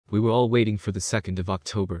We were all waiting for the 2nd of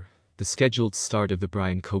October, the scheduled start of the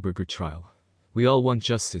Bryan Kohberger trial. We all want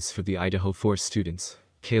justice for the Idaho 4 students,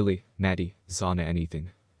 Kaylee, Maddie, Zana, anything.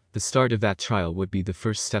 The start of that trial would be the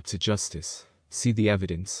first step to justice. See the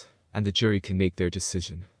evidence, and the jury can make their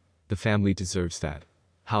decision. The family deserves that.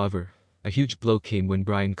 However, a huge blow came when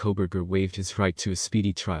Bryan Kohberger waived his right to a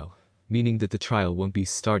speedy trial, meaning that the trial won't be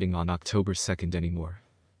starting on October 2nd anymore.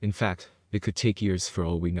 In fact, it could take years for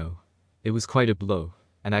all we know. It was quite a blow,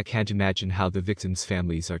 and I can't imagine how the victims'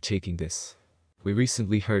 families are taking this. We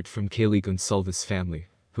recently heard from Kaylee Goncalves' family,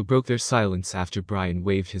 who broke their silence after Bryan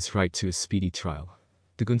waived his right to a speedy trial.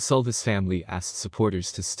 The Goncalves family asked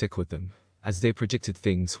supporters to stick with them, as they predicted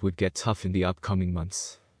things would get tough in the upcoming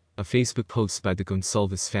months. A Facebook post by the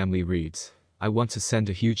Goncalves family reads, "I want to send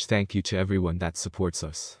a huge thank you to everyone that supports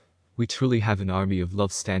us. We truly have an army of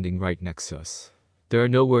love standing right next to us. There are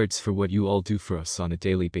no words for what you all do for us on a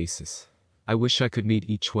daily basis. I wish I could meet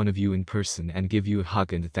each one of you in person and give you a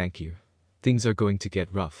hug and a thank you. Things are going to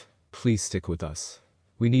get rough. Please stick with us.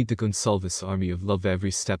 We need the Goncalves army of love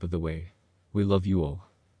every step of the way. We love you all.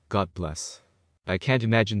 God bless." I can't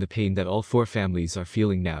imagine the pain that all 4 families are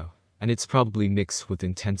feeling now, and it's probably mixed with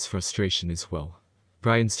intense frustration as well.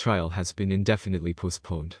 Bryan's trial has been indefinitely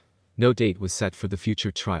postponed. No date was set for the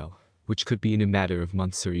future trial, which could be in a matter of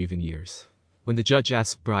months or even years. When the judge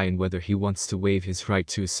asked Bryan whether he wants to waive his right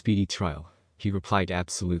to a speedy trial, he replied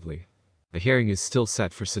absolutely. The hearing is still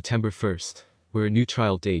set for September 1st, where a new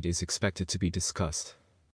trial date is expected to be discussed.